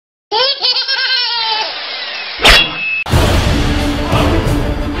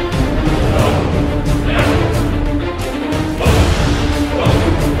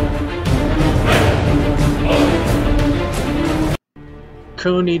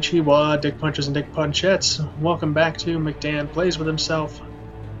Konnichiwa, Dick Punchers and Dick Punchettes. Welcome back to McDan Plays With Himself.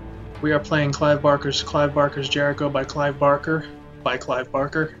 We are playing Clive Barker's Jericho by Clive Barker.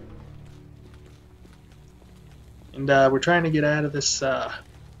 And we're trying to get out of this, this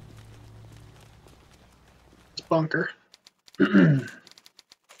bunker.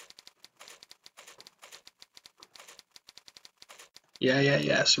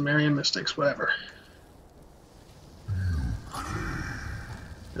 Yeah, Sumerian mystics, whatever.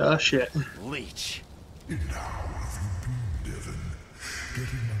 Oh shit. Leech. And how have you been, Devon?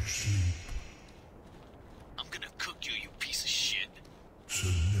 Getting much sleep? I'm gonna cook you, you piece of shit. So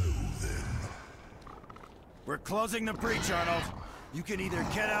no, then. We're closing the breach, Arnold. You can either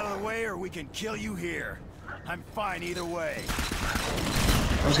get out of the way or we can kill you here. I'm fine either way.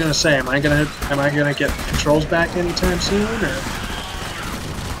 I was gonna say, am I gonna get controls back anytime soon, or get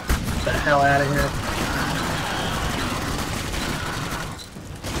the hell out of here?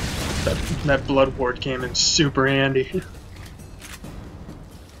 That blood ward came in super handy.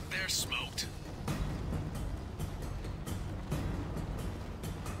 They're smoked.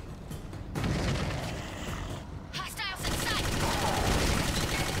 Hostiles in sight.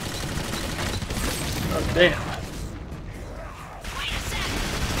 Oh damn. Wait a sec.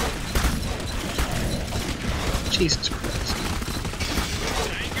 Jesus Christ.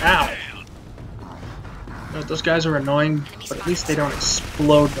 Ow. You know, those guys are annoying, but at least they don't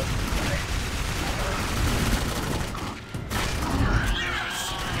explode them.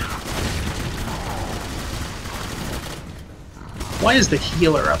 Why is the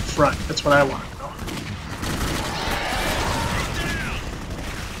healer up front? That's what I want to know.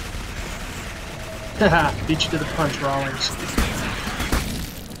 Haha, beat you to the punch, Rawlings.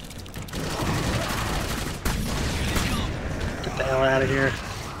 Get the hell out of here.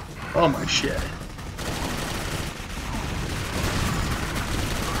 Oh my shit.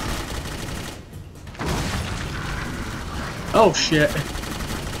 Oh shit.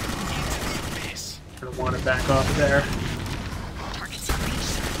 Gonna want to back off of there.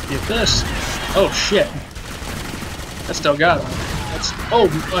 Get this. Oh shit. I still got him. That's. Oh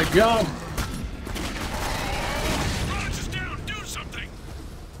my god.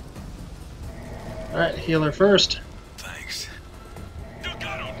 Alright, healer first. Thanks.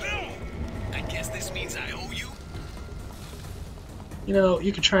 I guess this means I owe you? You know,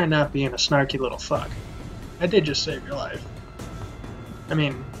 you could try not being a snarky little fuck. I did just save your life. I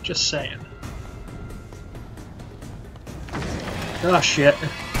mean, just saying. Oh shit.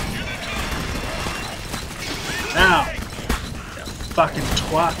 Ow! You fucking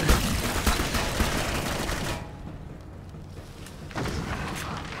twat.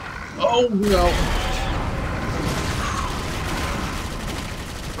 Oh no!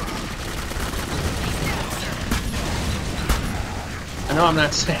 I know I'm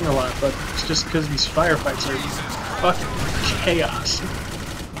not saying a lot, but it's just because these firefights are fucking chaos.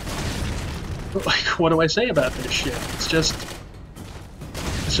 Like, what do I say about this shit? It's just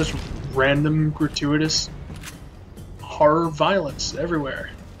random, gratuitous horror violence everywhere.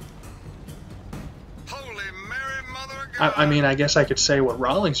 Holy Mary, Mother of God. I mean, I guess I could say what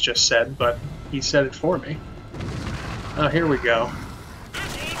Rawlings just said, but he said it for me. Oh, here we go.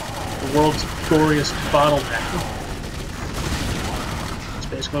 The world's goriest bottleneck. That's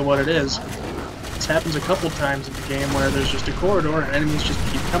basically what it is. This happens a couple times in the game where there's just a corridor and enemies just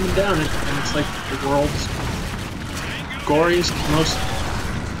keep coming down it, and it's like the world's goriest, most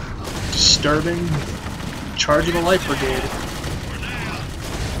disturbing charge of the life brigade.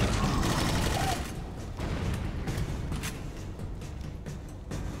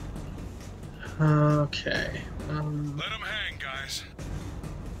 Okay. Let them hang, guys.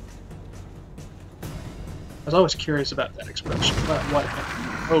 I was always curious about that expression. What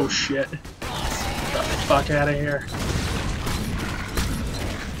happened? Oh shit. Get the fuck out of here.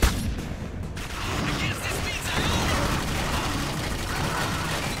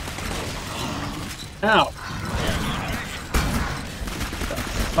 Ow! Get the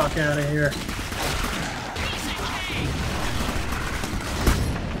fuck out of here.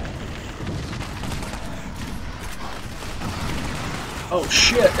 Oh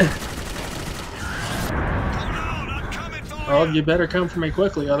shit! Well, you better come for me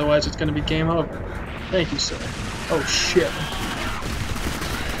quickly, otherwise it's gonna be game over. Thank you, sir. Oh shit.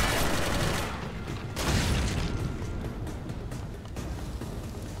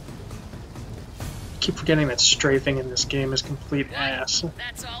 Keep forgetting that strafing in this game is complete ass.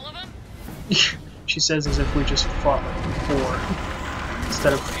 That's all of them? She says as if we just fought like 4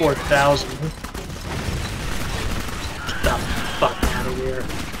 instead of 4,000. Get the fuck out of here.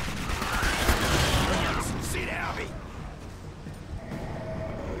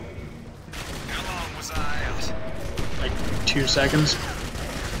 2 seconds.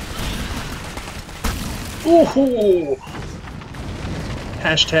 Ooh!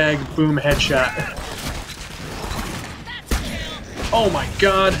 Hashtag boom headshot. Oh my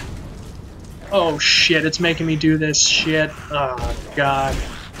god. Oh shit, it's making me do this shit. Oh god.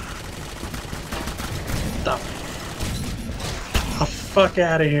 The fuck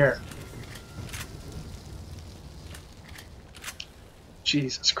out of here.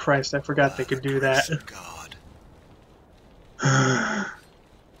 Jesus Christ, I forgot they could do that.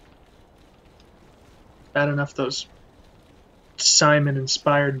 Bad enough those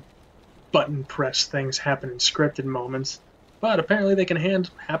Simon-inspired button press things happen in scripted moments, but apparently they can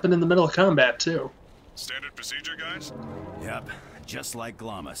happen in the middle of combat, too. Standard procedure, guys? Yep, just like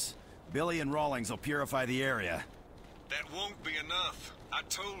Glamis. Billy and Rawlings will purify the area. That won't be enough. I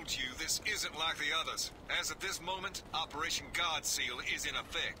told you this isn't like the others. As of this moment, Operation God Seal is in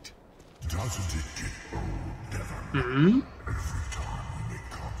effect. Doesn't it get old, Devon? Mm-hmm. Every time we make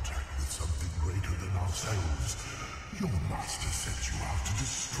contact with something greater than ourselves, your master sets you out to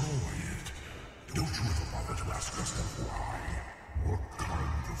destroy it. Don't you ever bother to ask yourself why? What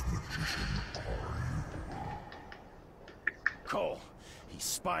kind of magician are you? Cole, he's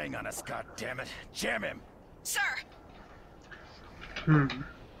spying on us, goddammit. Jam him! Sir! Hmm.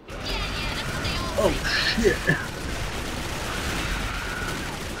 Oh shit.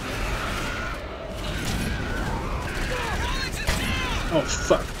 Oh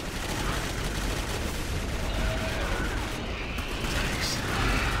fuck.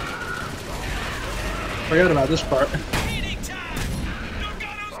 Forgot about this part.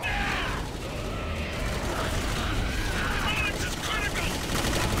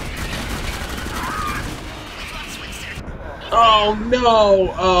 Oh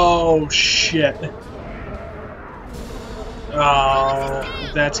no! Oh shit.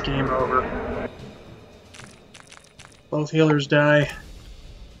 Oh, that's game over. Both healers die.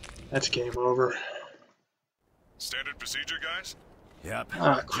 That's game over. Standard procedure, guys? Yep,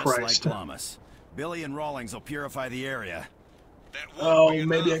 Ah, just Christ. like Glamis. Billy and Rawlings will purify the area. That won't be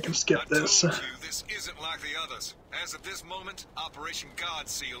maybe I enough. can skip this. I told you this isn't like the others. As of this moment, Operation God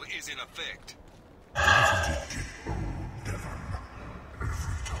Seal is in effect. Doesn't it get old, Devon?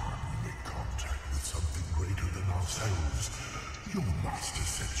 Every time we make contact with something greater than ourselves, your master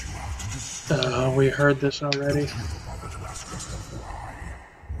sets you out to destroy. We heard this already. Don't you ever bother to ask yourself why?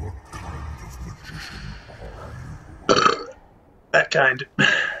 What kind of magician are you? That kind.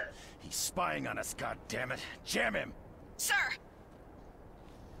 He's spying on us, goddammit. Jam him! Sir!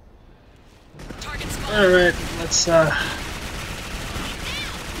 Target spot. Alright, let's, the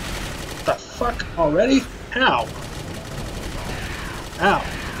fuck? Already? How? Ow.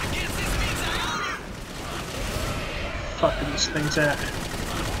 Fuck are these things at?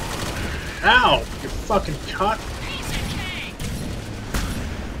 Ow! You fucking cunt.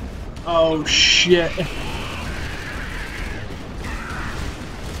 Oh shit.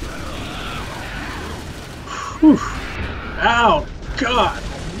 Whew. Ow! God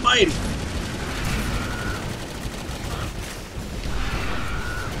almighty!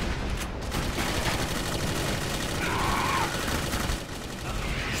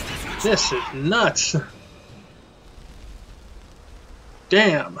 This is nuts.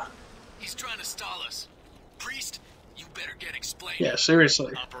 Damn. He's trying to stall us. Priest, you better get explained. Yeah,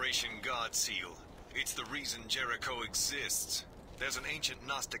 seriously. Operation God Seal. It's the reason Jericho exists. There's an ancient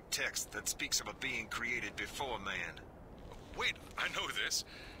Gnostic text that speaks of a being created before man. Wait, I know this.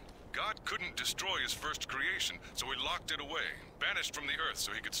 God couldn't destroy his first creation, so he locked it away, banished from the earth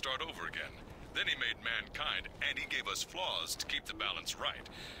so he could start over again. Then he made mankind, and he gave us flaws to keep the balance right.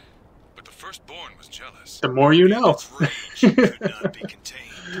 But the firstborn was jealous. The more you know. Its rage could not be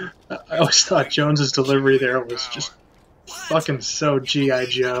contained. I always thought Jones's delivery there was just fucking so G.I.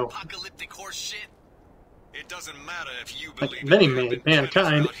 Joe. Apocalyptic horse shit. It doesn't matter if you Like, believe then he it. made Been plenty mankind,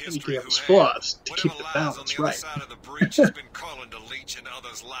 throughout and he history gave who us have. flaws to Whatever keep the lies balance on the right. other side of the breach has been calling to Leech and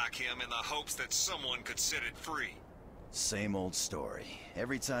others like him in the hopes that someone could set it free. Same old story.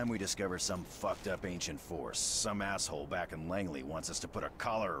 Every time we discover some fucked up ancient force, some asshole back in Langley wants us to put a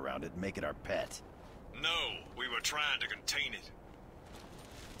collar around it and make it our pet. No, we were trying to contain it.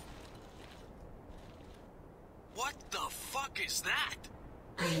 What the fuck is that?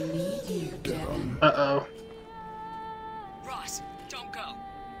 I need you, Devon. Uh-oh. Ross, don't go.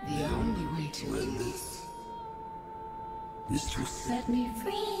 The only way to end this is to set me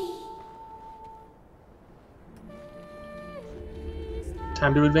free.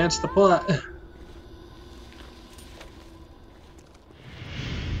 Time to advance the plot.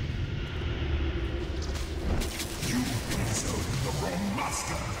 You've been serving the wrong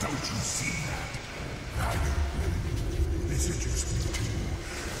master, don't you see that? I don't blame you. they seduced me too.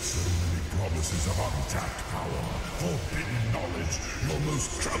 So many promises of untapped power, forbidden knowledge, your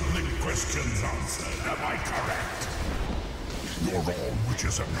most troubling questions answered. Am I correct? You're all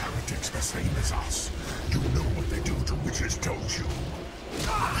witches and heretics the same as us. You know what they do to witches, don't you?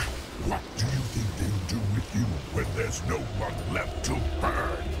 What do you think they'll do with you when there's no one left to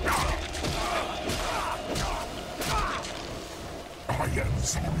burn? I am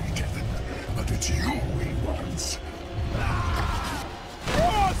sorry, Kevin, but it's you he wants.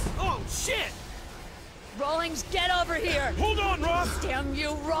 Ross! Oh, shit! Rawlings, get over here! Hold on, Ross! Damn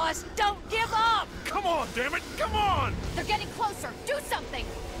you, Ross! Don't give up! Come on, damn it! Come on! They're getting closer! Do something!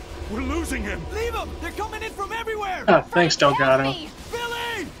 We're losing him! Leave him! They're coming in from everywhere! Oh, thanks, Delgado. Help me!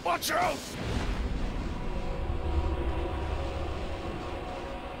 Billy! Watch out!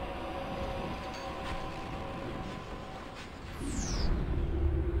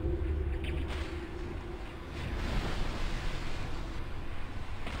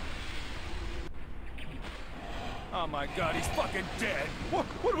 Oh my god, he's fucking dead! What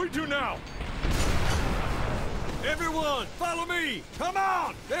do we do now? Everyone, follow me! Come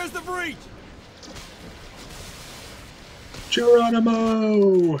on! There's the breach!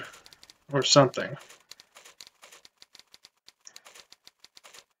 Geronimo! Or something.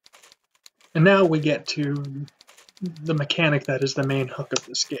 And now we get to the mechanic that is the main hook of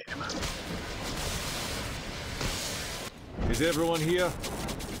this game. Is everyone here?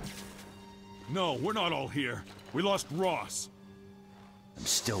 No, we're not all here. We lost Ross. I'm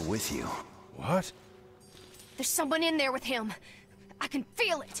still with you. What? There's someone in there with him. I can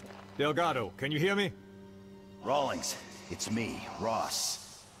feel it. Delgado, can you hear me? Rawlings, it's me,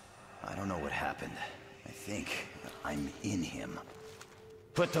 Ross. I don't know what happened. I think I'm in him.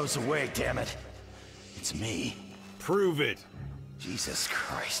 Put those away, damn it. It's me. Prove it. Jesus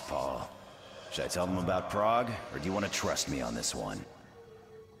Christ, Paul. Should I tell them about Prague, or do you want to trust me on this one?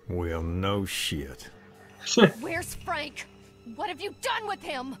 Well, no shit. Where's Frank? What have you done with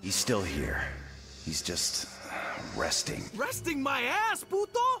him? He's still here. He's just resting. Resting my ass,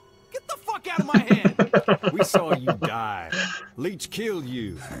 puto? Get the fuck out of my head! We saw you die. Leech killed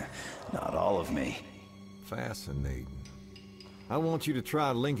you. Not all of me. Fascinating. I want you to try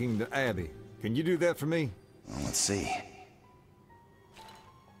linking to Abby. Can you do that for me? Well, let's see.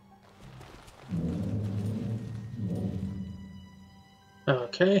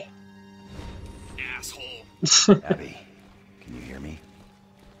 Okay. Asshole. Abby, can you hear me?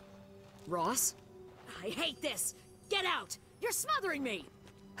 Ross? I hate this! Get out! You're smothering me!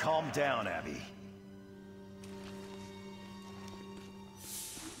 Calm down, Abby.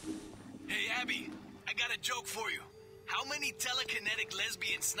 Hey, Abby, I got a joke for you. How many telekinetic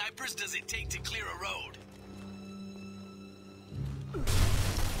lesbian snipers does it take to clear a road?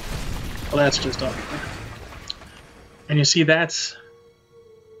 Well, that's just awful. And you see, that's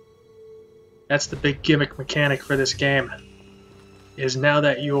the big gimmick mechanic for this game. Is now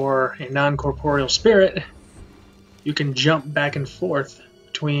that you're a non-corporeal spirit, you can jump back and forth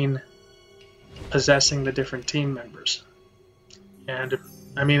between possessing the different team members. And,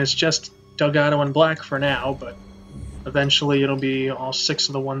 I mean, it's just Delgado and Black for now, but eventually it'll be all 6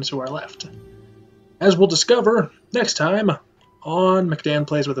 of the ones who are left. As we'll discover next time on McDan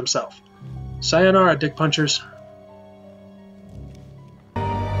Plays With Himself. Sayonara, Dick Punchers.